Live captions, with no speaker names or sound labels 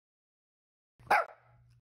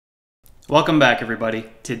Welcome back, everybody.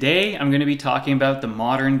 Today I'm going to be talking about the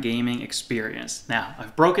modern gaming experience. Now,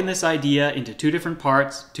 I've broken this idea into two different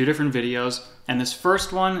parts, two different videos, and this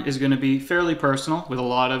first one is going to be fairly personal with a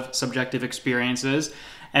lot of subjective experiences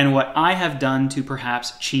and what I have done to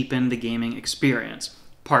perhaps cheapen the gaming experience.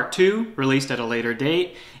 Part 2, released at a later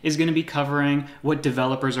date, is going to be covering what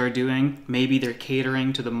developers are doing. Maybe they're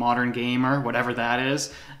catering to the modern gamer, whatever that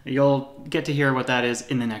is. You'll get to hear what that is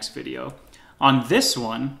in the next video. On this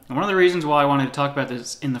one, and one of the reasons why I wanted to talk about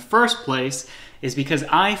this in the first place is because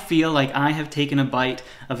I feel like I have taken a bite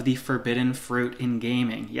of the forbidden fruit in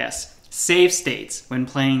gaming. Yes, save states when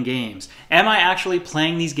playing games. Am I actually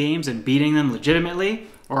playing these games and beating them legitimately?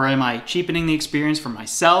 Or am I cheapening the experience for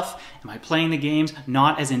myself? Am I playing the games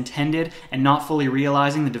not as intended and not fully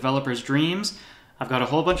realizing the developer's dreams? I've got a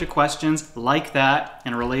whole bunch of questions like that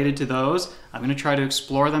and related to those. I'm going to try to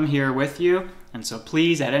explore them here with you. And so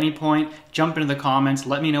please, at any point, jump into the comments,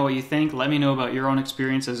 let me know what you think, let me know about your own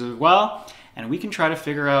experiences as well, and we can try to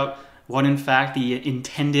figure out what in fact the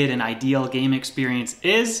intended and ideal game experience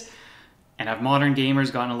is. And have modern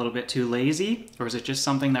gamers gotten a little bit too lazy, or is it just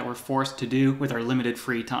something that we're forced to do with our limited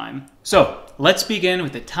free time? So let's begin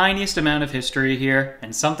with the tiniest amount of history here,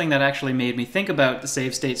 and something that actually made me think about the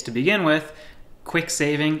save states to begin with: quick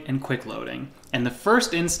saving and quick loading. And the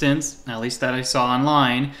first instance, at least that I saw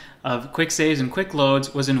online, of quick saves and quick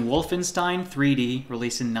loads was in Wolfenstein 3D,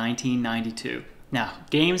 released in 1992. Now,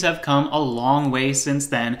 games have come a long way since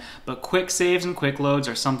then, but quick saves and quick loads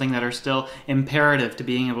are something that are still imperative to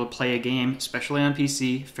being able to play a game, especially on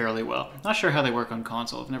PC, fairly well. Not sure how they work on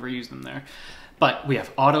console, I've never used them there. But we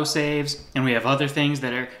have autosaves, and we have other things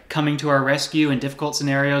that are coming to our rescue in difficult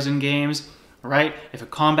scenarios in games. Right? If a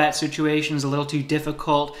combat situation is a little too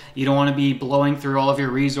difficult, you don't want to be blowing through all of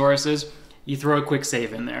your resources, you throw a quick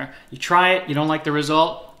save in there. You try it, you don't like the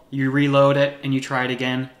result, you reload it, and you try it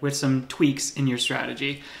again with some tweaks in your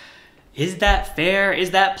strategy. Is that fair?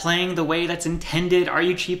 Is that playing the way that's intended? Are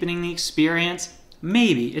you cheapening the experience?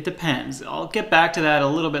 Maybe, it depends. I'll get back to that a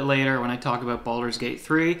little bit later when I talk about Baldur's Gate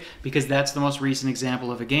 3, because that's the most recent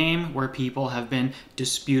example of a game where people have been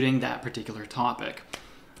disputing that particular topic.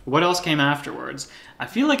 What else came afterwards? I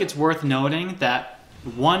feel like it's worth noting that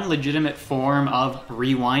one legitimate form of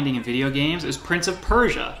rewinding in video games is Prince of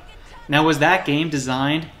Persia. Now, was that game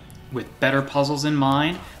designed with better puzzles in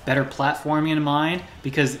mind, better platforming in mind,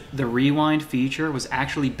 because the rewind feature was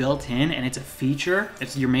actually built in and it's a feature,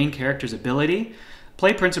 it's your main character's ability?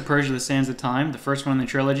 Play Prince of Persia: The Sands of Time, the first one in the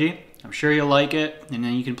trilogy. I'm sure you'll like it, and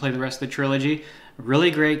then you can play the rest of the trilogy.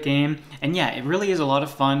 Really great game, and yeah, it really is a lot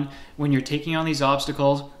of fun when you're taking on these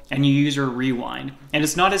obstacles and you use your rewind. And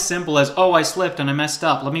it's not as simple as, oh, I slipped and I messed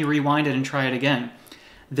up, let me rewind it and try it again.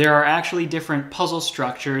 There are actually different puzzle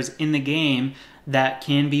structures in the game that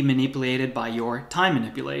can be manipulated by your time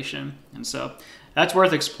manipulation. And so that's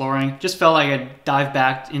worth exploring. Just felt like I'd dive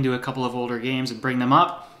back into a couple of older games and bring them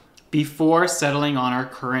up before settling on our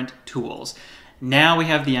current tools. Now we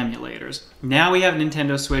have the emulators. Now we have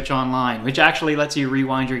Nintendo Switch Online, which actually lets you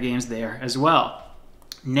rewind your games there as well.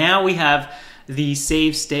 Now we have the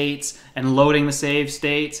save states and loading the save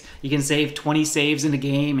states. You can save 20 saves in a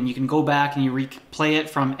game and you can go back and you replay it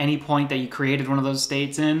from any point that you created one of those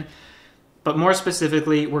states in. But more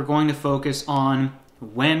specifically, we're going to focus on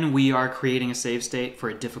when we are creating a save state for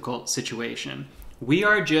a difficult situation. We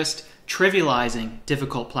are just trivializing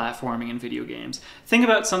difficult platforming in video games. Think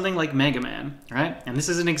about something like Mega Man, right? And this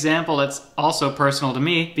is an example that's also personal to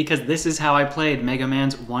me because this is how I played Mega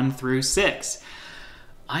Man's 1 through 6.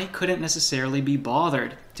 I couldn't necessarily be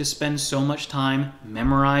bothered to spend so much time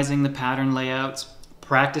memorizing the pattern layouts,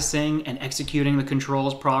 practicing and executing the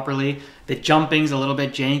controls properly. The jumping's a little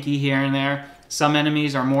bit janky here and there. Some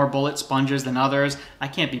enemies are more bullet sponges than others. I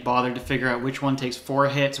can't be bothered to figure out which one takes 4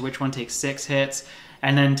 hits, which one takes 6 hits,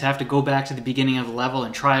 and then to have to go back to the beginning of the level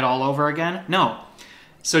and try it all over again. No.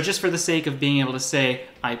 So just for the sake of being able to say,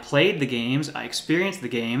 I played the games, I experienced the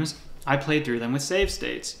games, I played through them with save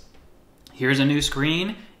states. Here's a new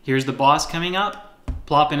screen, here's the boss coming up,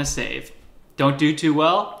 plop in a save. Don't do too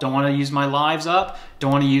well, don't want to use my lives up,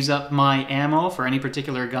 don't want to use up my ammo for any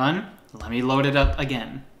particular gun, let me load it up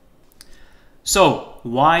again. So,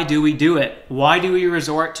 why do we do it? Why do we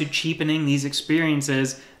resort to cheapening these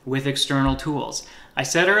experiences with external tools? I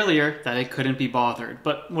said earlier that I couldn't be bothered,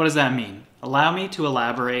 but what does that mean? Allow me to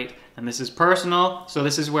elaborate, and this is personal, so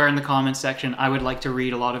this is where in the comments section I would like to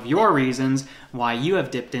read a lot of your reasons why you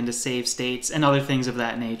have dipped into save states and other things of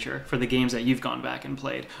that nature for the games that you've gone back and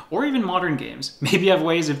played, or even modern games. Maybe you have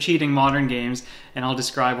ways of cheating modern games, and I'll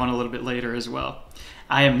describe one a little bit later as well.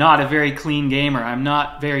 I am not a very clean gamer, I'm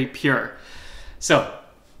not very pure. So,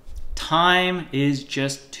 Time is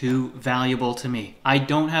just too valuable to me. I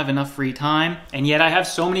don't have enough free time, and yet I have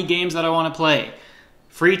so many games that I want to play.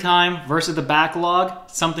 Free time versus the backlog,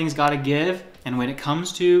 something's got to give. And when it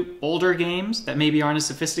comes to older games that maybe aren't as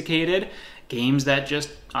sophisticated, games that just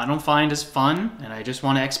I don't find as fun, and I just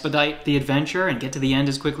want to expedite the adventure and get to the end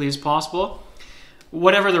as quickly as possible,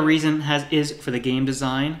 whatever the reason is for the game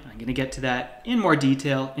design, I'm going to get to that in more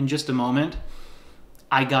detail in just a moment.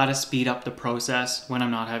 I gotta speed up the process when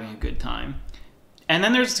I'm not having a good time. And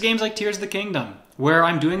then there's games like Tears of the Kingdom, where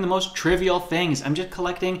I'm doing the most trivial things. I'm just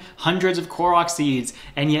collecting hundreds of Korok seeds,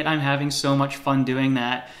 and yet I'm having so much fun doing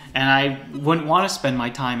that, and I wouldn't want to spend my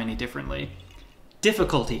time any differently.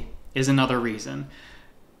 Difficulty is another reason.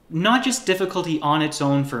 Not just difficulty on its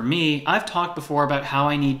own for me. I've talked before about how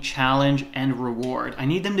I need challenge and reward. I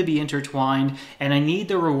need them to be intertwined, and I need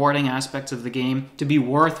the rewarding aspects of the game to be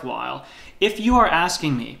worthwhile. If you are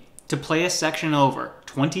asking me to play a section over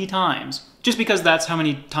 20 times, just because that's how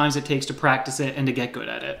many times it takes to practice it and to get good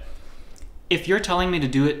at it, if you're telling me to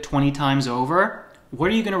do it 20 times over, what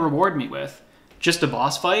are you going to reward me with? Just a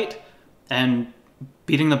boss fight? And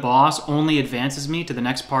beating the boss only advances me to the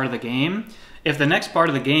next part of the game? If the next part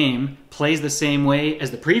of the game plays the same way as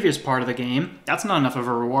the previous part of the game, that's not enough of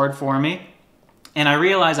a reward for me. And I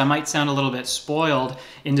realize I might sound a little bit spoiled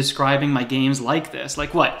in describing my games like this.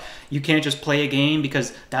 Like what? You can't just play a game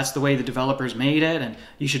because that's the way the developers made it, and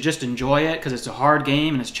you should just enjoy it because it's a hard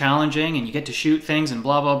game and it's challenging and you get to shoot things and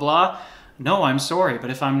blah, blah, blah. No, I'm sorry,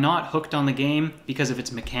 but if I'm not hooked on the game because of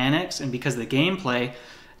its mechanics and because of the gameplay,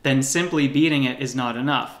 then simply beating it is not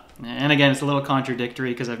enough. And again, it's a little contradictory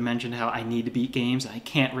because I've mentioned how I need to beat games and I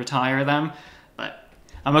can't retire them, but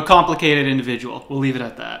I'm a complicated individual. We'll leave it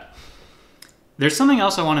at that. There's something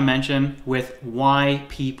else I want to mention with why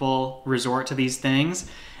people resort to these things,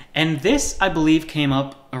 and this, I believe, came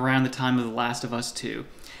up around the time of The Last of Us 2,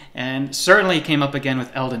 and certainly came up again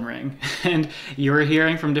with Elden Ring. And you were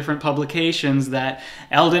hearing from different publications that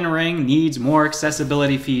Elden Ring needs more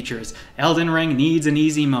accessibility features. Elden Ring needs an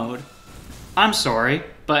easy mode. I'm sorry,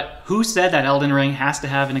 but who said that Elden Ring has to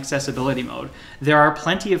have an accessibility mode? There are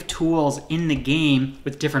plenty of tools in the game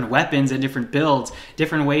with different weapons and different builds,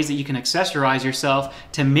 different ways that you can accessorize yourself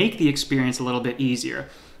to make the experience a little bit easier.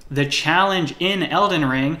 The challenge in Elden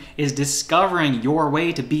Ring is discovering your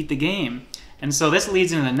way to beat the game. And so this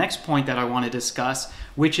leads into the next point that I want to discuss,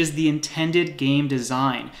 which is the intended game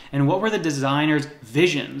design. And what were the designers'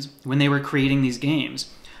 visions when they were creating these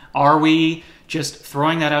games? Are we just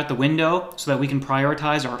throwing that out the window so that we can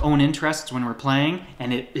prioritize our own interests when we're playing?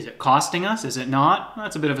 And is it costing us? Is it not? Well,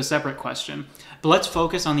 that's a bit of a separate question. But let's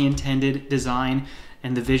focus on the intended design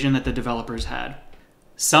and the vision that the developers had.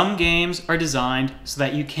 Some games are designed so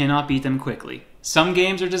that you cannot beat them quickly. Some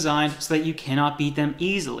games are designed so that you cannot beat them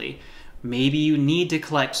easily. Maybe you need to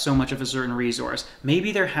collect so much of a certain resource.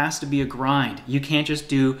 Maybe there has to be a grind. You can't just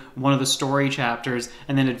do one of the story chapters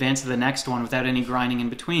and then advance to the next one without any grinding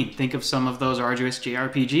in between. Think of some of those arduous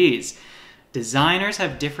JRPGs. Designers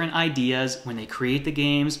have different ideas when they create the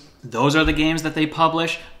games. Those are the games that they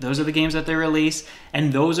publish. Those are the games that they release.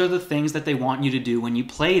 And those are the things that they want you to do when you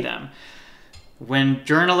play them. When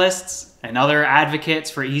journalists and other advocates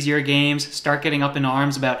for easier games start getting up in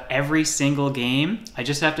arms about every single game, I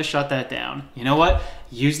just have to shut that down. You know what?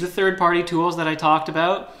 Use the third-party tools that I talked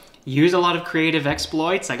about. Use a lot of creative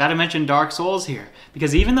exploits. I gotta mention Dark Souls here,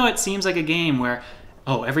 because even though it seems like a game where,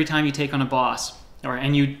 oh, every time you take on a boss,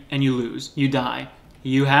 and you lose, you die,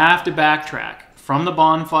 you have to backtrack from the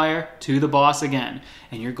bonfire to the boss again.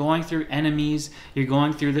 And you're going through enemies, you're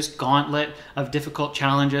going through this gauntlet of difficult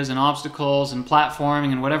challenges and obstacles and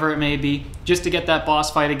platforming and whatever it may be, just to get that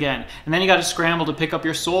boss fight again. And then you gotta scramble to pick up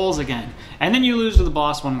your souls again. And then you lose to the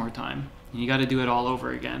boss one more time. And you gotta do it all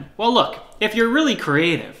over again. Well look, if you're really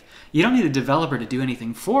creative, you don't need a developer to do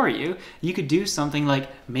anything for you. You could do something like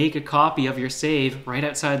make a copy of your save right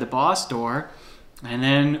outside the boss door, and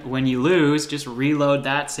then when you lose, just reload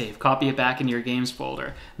that save, copy it back into your games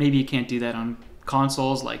folder. Maybe you can't do that on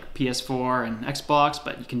consoles like PS4 and Xbox,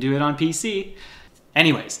 but you can do it on PC.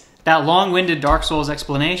 Anyways, that long-winded Dark Souls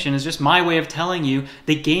explanation is just my way of telling you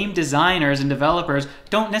that game designers and developers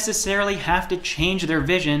don't necessarily have to change their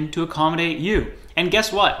vision to accommodate you. And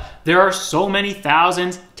guess what? There are so many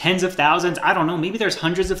thousands, tens of thousands, I don't know, maybe there's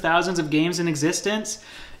hundreds of thousands of games in existence.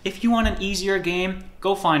 If you want an easier game,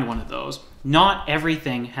 go find one of those. Not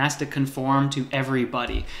everything has to conform to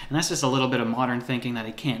everybody. And that's just a little bit of modern thinking that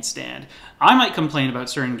I can't stand. I might complain about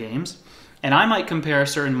certain games, and I might compare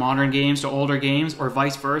certain modern games to older games, or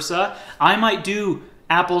vice versa. I might do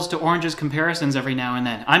apples to oranges comparisons every now and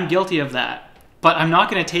then. I'm guilty of that. But I'm not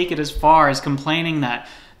going to take it as far as complaining that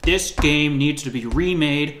this game needs to be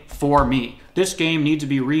remade for me. This game needs to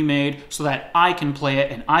be remade so that I can play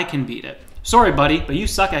it and I can beat it. Sorry, buddy, but you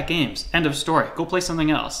suck at games. End of story. Go play something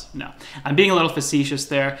else. No, I'm being a little facetious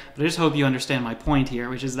there, but I just hope you understand my point here,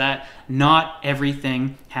 which is that not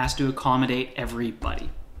everything has to accommodate everybody.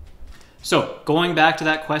 So going back to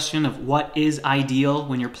that question of what is ideal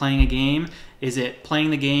when you're playing a game, is it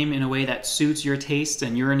playing the game in a way that suits your tastes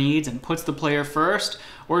and your needs and puts the player first,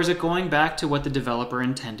 or is it going back to what the developer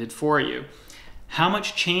intended for you? How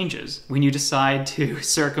much changes when you decide to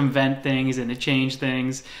circumvent things and to change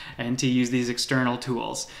things and to use these external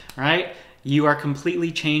tools, right? You are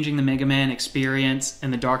completely changing the Mega Man experience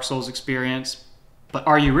and the Dark Souls experience, but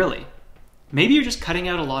are you really? Maybe you're just cutting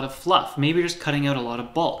out a lot of fluff. Maybe you're just cutting out a lot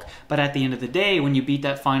of bulk. But at the end of the day, when you beat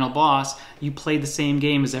that final boss, you played the same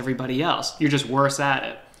game as everybody else. You're just worse at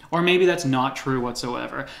it. Or maybe that's not true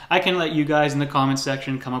whatsoever. I can let you guys in the comments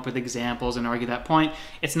section come up with examples and argue that point.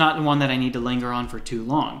 It's not one that I need to linger on for too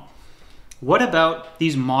long. What about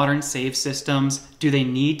these modern save systems? Do they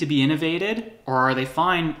need to be innovated, or are they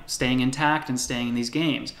fine staying intact and staying in these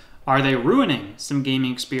games? Are they ruining some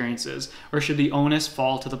gaming experiences, or should the onus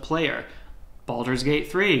fall to the player? Baldur's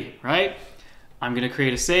Gate 3, right? I'm going to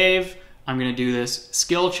create a save. I'm going to do this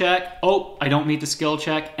skill check. Oh, I don't meet the skill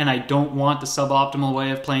check, and I don't want the suboptimal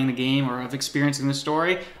way of playing the game or of experiencing the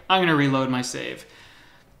story. I'm going to reload my save.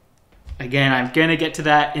 Again, I'm going to get to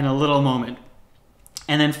that in a little moment.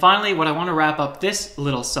 And then finally, what I want to wrap up this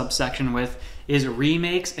little subsection with is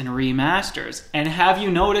remakes and remasters. And have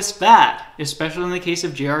you noticed that, especially in the case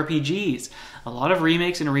of JRPGs? A lot of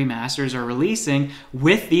remakes and remasters are releasing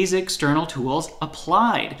with these external tools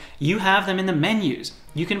applied. You have them in the menus.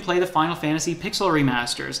 You can play the Final Fantasy Pixel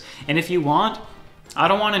remasters. And if you want, I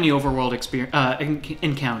don't want any overworld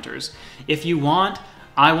encounters. If you want,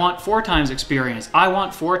 I want 4x experience. I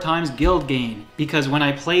want 4x guild gain. Because when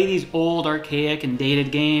I play these old, archaic, and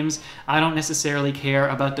dated games, I don't necessarily care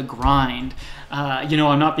about the grind.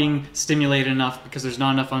 I'm not being stimulated enough because there's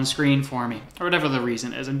not enough on screen for me. Or whatever the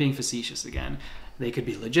reason is. I'm being facetious again. They could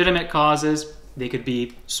be legitimate causes. They could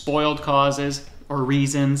be spoiled causes or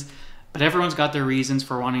reasons. But everyone's got their reasons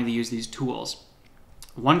for wanting to use these tools.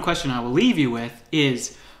 One question I will leave you with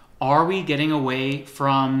is, are we getting away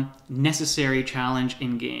from necessary challenge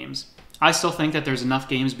in games? I still think that there's enough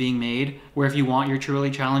games being made where if you want your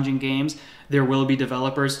truly challenging games, there will be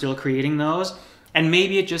developers still creating those. And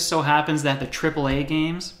maybe it just so happens that the AAA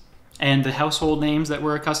games and the household names that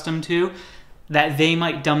we're accustomed to, that they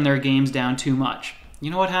might dumb their games down too much.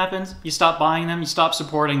 You know what happens? You stop buying them, you stop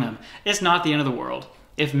supporting them. It's not the end of the world.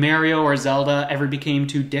 If Mario or Zelda ever became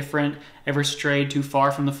too different, ever strayed too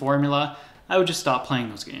far from the formula, I would just stop playing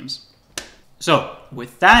those games. So,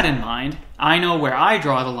 with that in mind, I know where I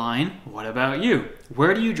draw the line. What about you?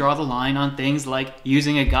 Where do you draw the line on things like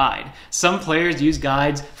using a guide? Some players use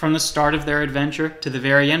guides from the start of their adventure to the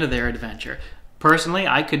very end of their adventure. Personally,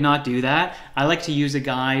 I could not do that. I like to use a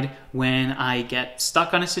guide when I get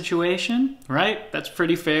stuck on a situation, right? That's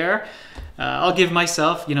pretty fair. I'll give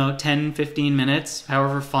myself, 10, 15 minutes,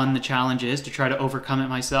 however fun the challenge is, to try to overcome it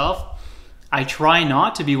myself. I try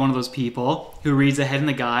not to be one of those people who reads ahead in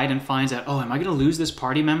the guide and finds out, oh, am I going to lose this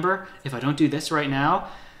party member if I don't do this right now?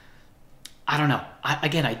 I don't know.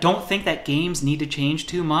 I don't think that games need to change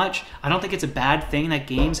too much. I don't think it's a bad thing that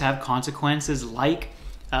games have consequences like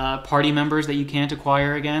party members that you can't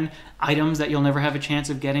acquire again, items that you'll never have a chance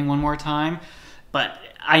of getting one more time. But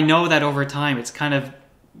I know that over time it's kind of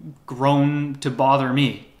grown to bother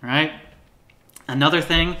me, right? Another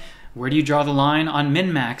thing, where do you draw the line on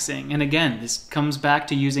min-maxing? And again, this comes back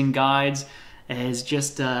to using guides as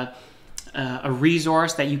just a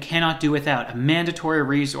resource that you cannot do without, a mandatory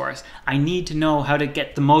resource. I need to know how to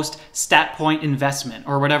get the most stat point investment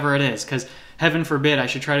or whatever it is, because heaven forbid I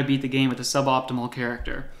should try to beat the game with a suboptimal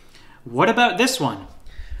character. What about this one?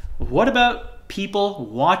 What about people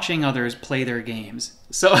watching others play their games?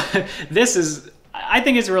 So this is, I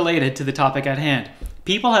think it's related to the topic at hand.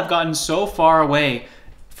 People have gotten so far away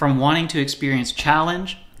from wanting to experience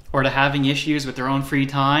challenge or to having issues with their own free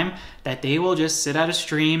time that they will just sit at a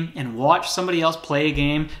stream and watch somebody else play a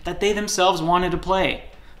game that they themselves wanted to play.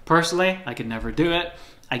 Personally, I could never do it.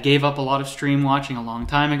 I gave up a lot of stream watching a long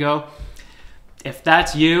time ago. If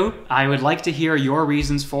that's you, I would like to hear your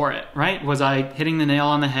reasons for it, right? Was I hitting the nail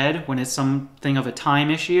on the head when it's something of a time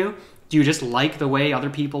issue? Do you just like the way other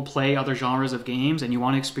people play other genres of games and you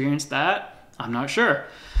want to experience that? I'm not sure.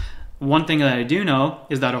 One thing that I do know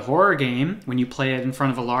is that a horror game, when you play it in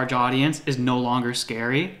front of a large audience, is no longer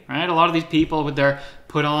scary, right? A lot of these people with their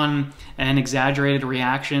put on and exaggerated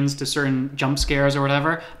reactions to certain jump scares or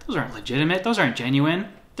whatever, those aren't legitimate, those aren't genuine.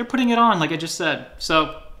 They're putting it on, like I just said.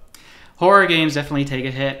 So Horror games definitely take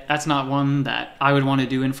a hit. That's not one that I would want to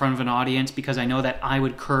do in front of an audience because I know that I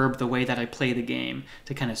would curb the way that I play the game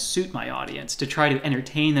to kind of suit my audience, to try to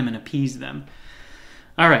entertain them and appease them.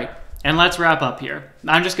 All right, and let's wrap up here.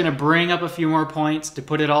 I'm just going to bring up a few more points to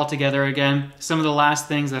put it all together again. Some of the last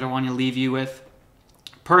things that I want to leave you with.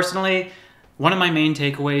 Personally, one of my main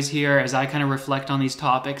takeaways here as I kind of reflect on these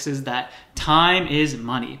topics is that time is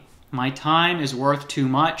money. My time is worth too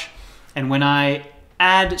much, and when I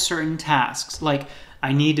add certain tasks, like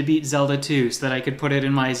I need to beat Zelda 2 so that I could put it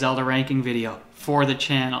in my Zelda ranking video for the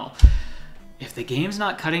channel. If the game's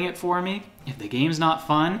not cutting it for me, if the game's not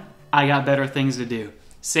fun, I got better things to do.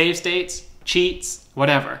 Save states, cheats,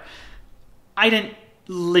 whatever. I didn't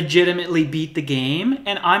legitimately beat the game,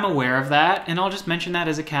 and I'm aware of that, and I'll just mention that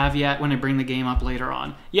as a caveat when I bring the game up later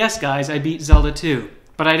on. Yes, guys, I beat Zelda 2,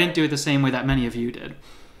 but I didn't do it the same way that many of you did.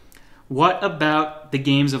 What about the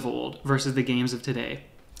games of old versus the games of today?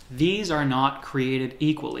 These are not created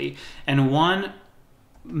equally. And one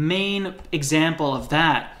main example of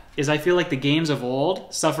that is I feel like the games of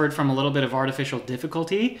old suffered from a little bit of artificial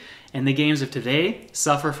difficulty, and the games of today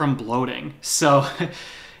suffer from bloating. So,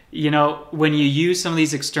 you know, when you use some of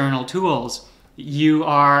these external tools, you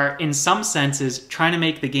are, in some senses, trying to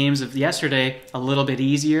make the games of yesterday a little bit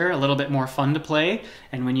easier, a little bit more fun to play.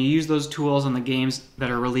 And when you use those tools on the games that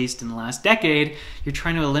are released in the last decade, you're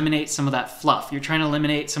trying to eliminate some of that fluff. You're trying to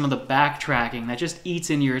eliminate some of the backtracking that just eats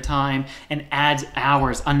into your time and adds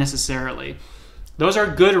hours unnecessarily. Those are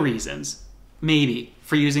good reasons, maybe,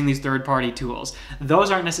 for using these third-party tools. Those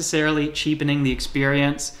aren't necessarily cheapening the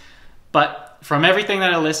experience, but from everything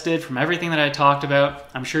that I listed, from everything that I talked about,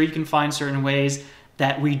 I'm sure you can find certain ways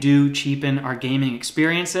that we do cheapen our gaming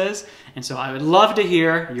experiences. And so I would love to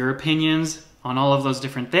hear your opinions on all of those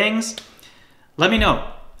different things. Let me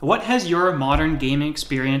know, what has your modern gaming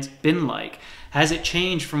experience been like? Has it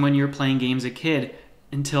changed from when you were playing games as a kid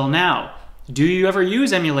until now? Do you ever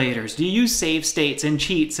use emulators? Do you use save states and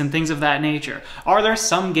cheats and things of that nature? Are there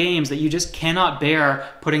some games that you just cannot bear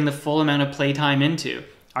putting the full amount of playtime into?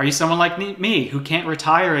 Are you someone like me who can't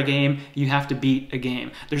retire a game, you have to beat a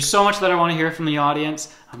game? There's so much that I want to hear from the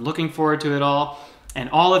audience. I'm looking forward to it all. And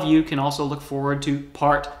all of you can also look forward to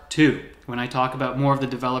part 2, when I talk about more of the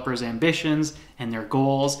developers' ambitions and their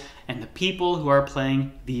goals and the people who are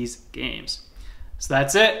playing these games. So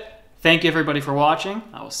that's it. Thank you everybody for watching.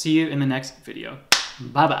 I will see you in the next video.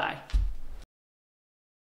 Bye-bye.